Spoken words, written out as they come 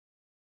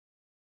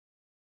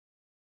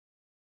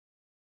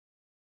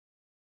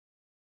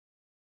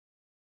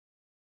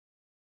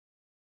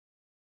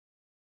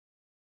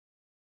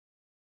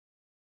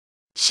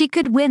She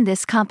could win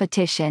this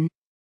competition.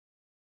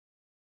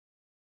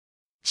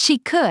 She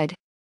could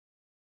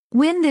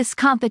win this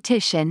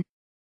competition.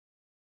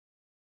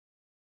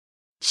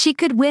 She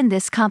could win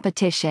this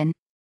competition.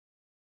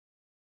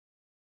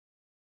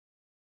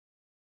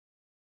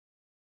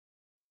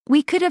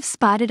 We could have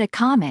spotted a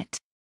comet.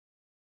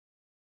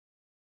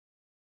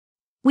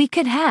 We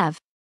could have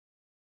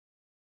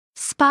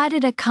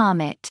spotted a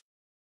comet.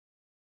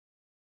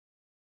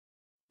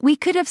 We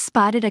could have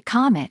spotted a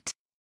comet.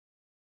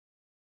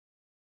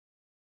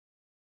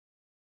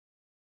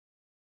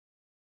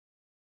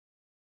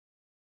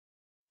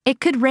 It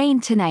could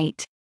rain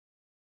tonight.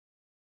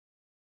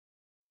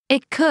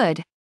 It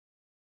could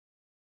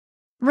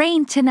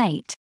rain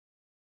tonight.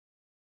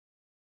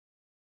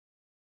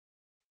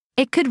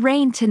 It could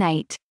rain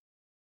tonight.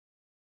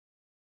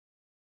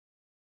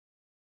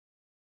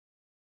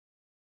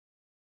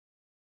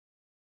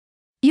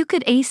 You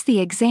could ace the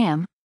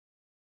exam.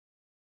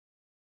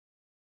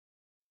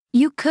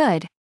 You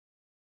could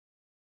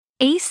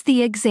ace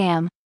the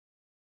exam.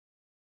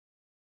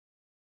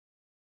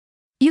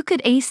 You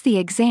could ace the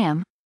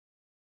exam.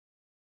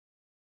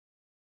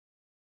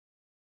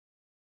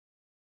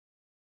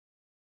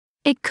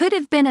 It could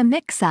have been a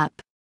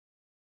mix-up.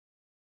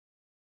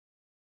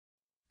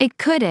 It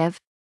could have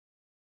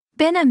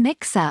been a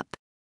mix-up.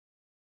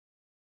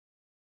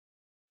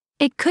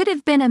 It could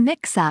have been a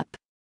mix-up.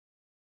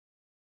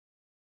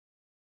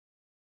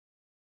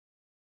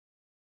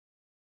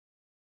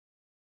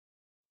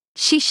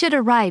 She should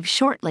arrive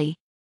shortly.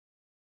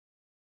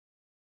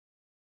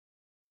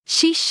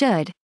 She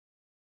should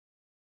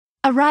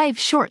arrive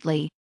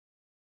shortly.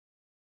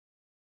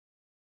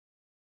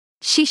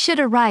 She should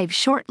arrive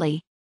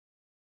shortly.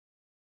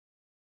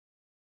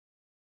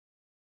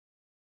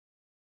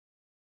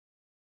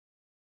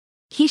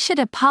 He should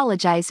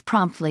apologize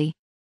promptly.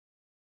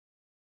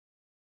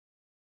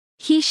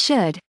 He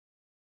should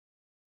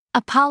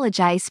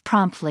apologize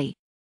promptly.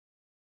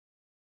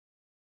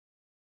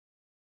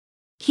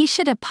 He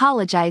should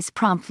apologize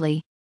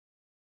promptly.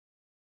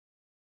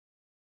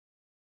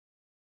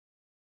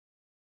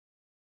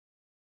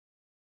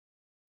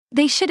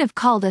 They should have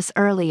called us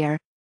earlier.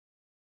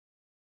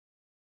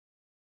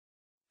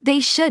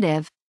 They should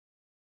have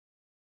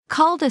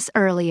called us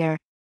earlier.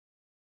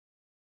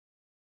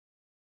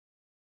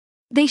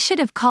 They should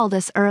have called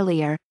us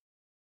earlier.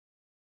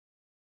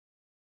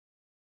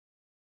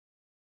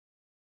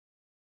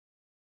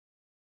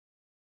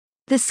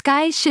 The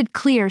skies should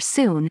clear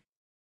soon.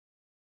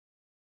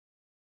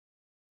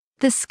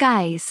 The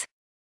skies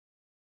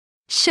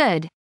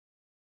should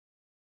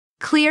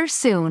clear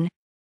soon.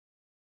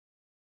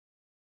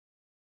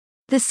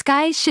 The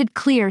skies should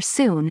clear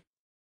soon.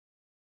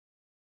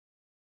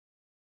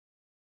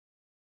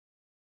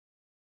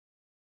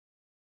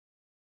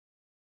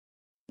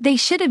 They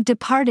should have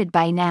departed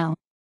by now.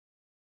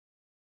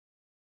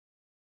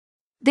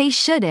 They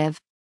should have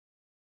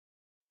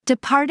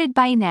departed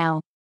by now.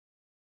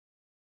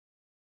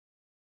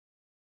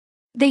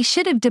 They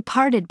should have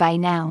departed by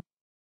now.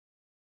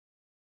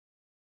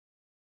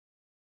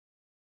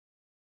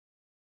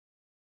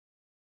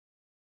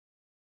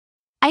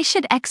 I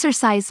should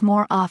exercise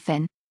more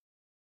often.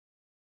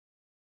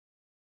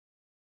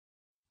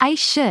 I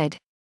should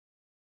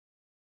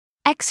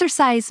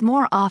exercise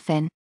more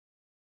often.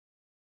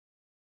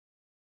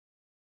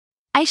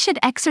 I should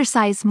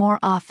exercise more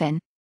often.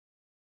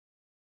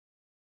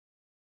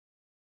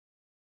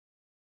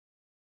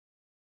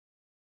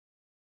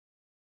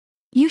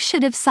 You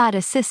should have sought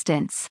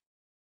assistance.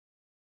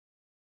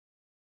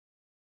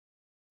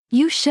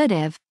 You should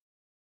have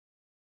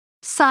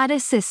sought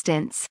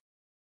assistance.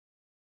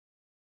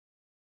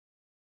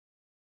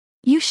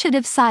 You should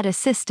have sought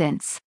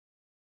assistance.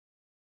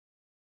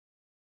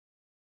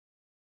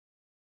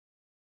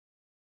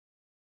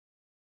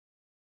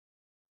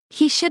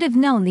 He should have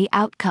known the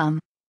outcome.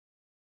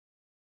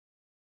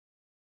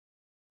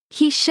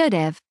 He should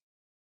have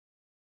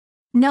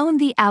known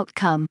the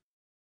outcome.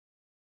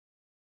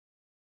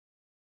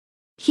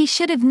 He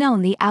should have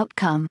known the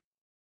outcome.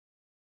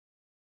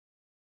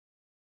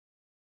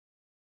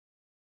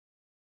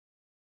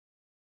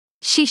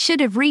 She should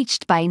have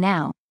reached by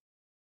now.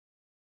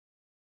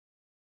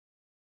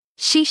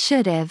 She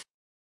should have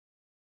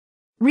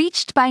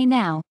reached by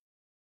now.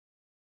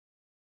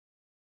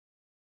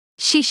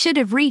 She should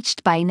have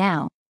reached by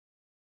now.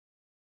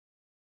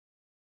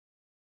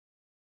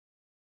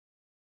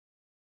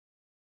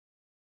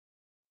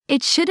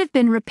 It should have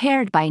been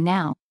repaired by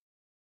now.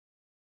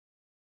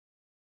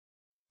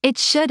 It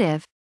should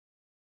have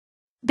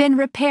been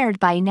repaired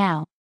by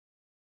now.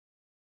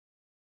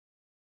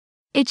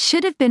 It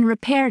should have been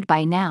repaired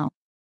by now.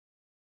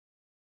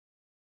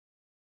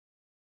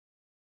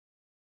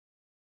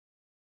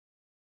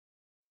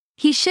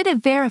 He should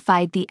have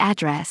verified the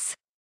address.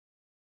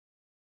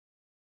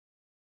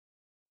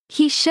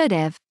 He should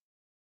have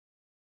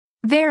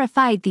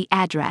verified the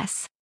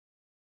address.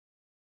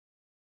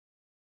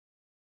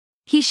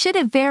 He should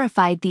have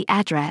verified the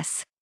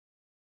address.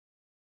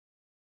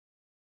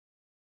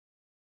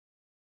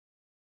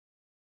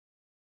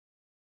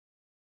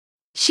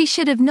 She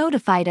should have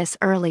notified us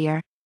earlier.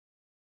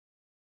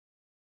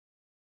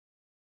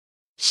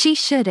 She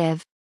should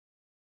have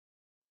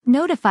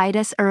notified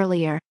us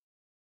earlier.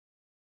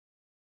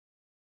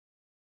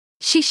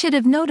 She should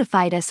have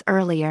notified us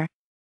earlier.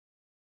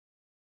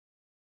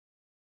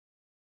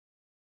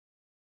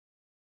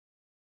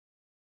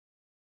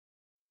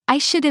 I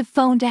should have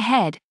phoned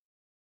ahead.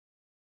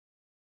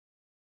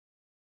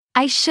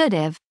 I should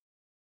have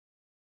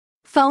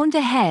phoned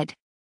ahead.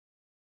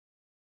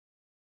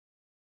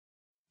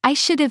 I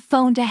should have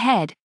phoned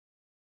ahead.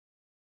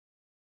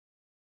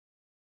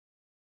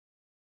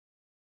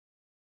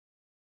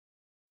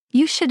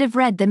 You should have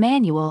read the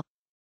manual.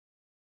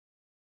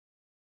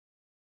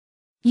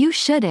 You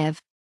should have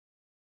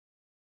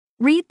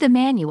read the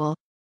manual.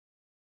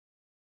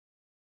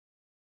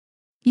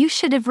 You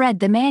should have read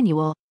the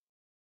manual.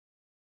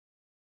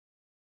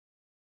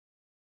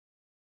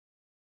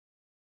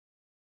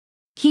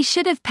 He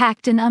should have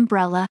packed an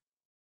umbrella.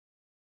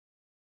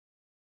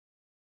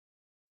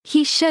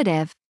 He should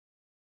have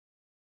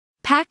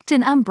packed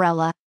an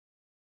umbrella.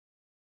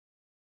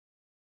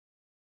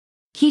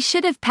 He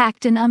should have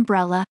packed an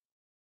umbrella.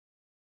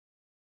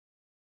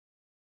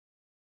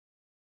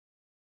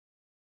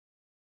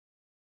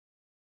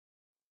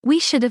 We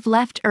should have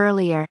left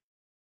earlier.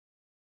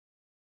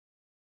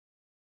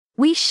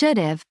 We should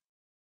have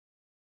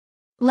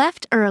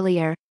left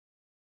earlier.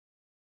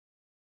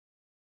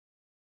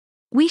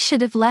 We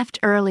should have left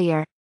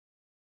earlier.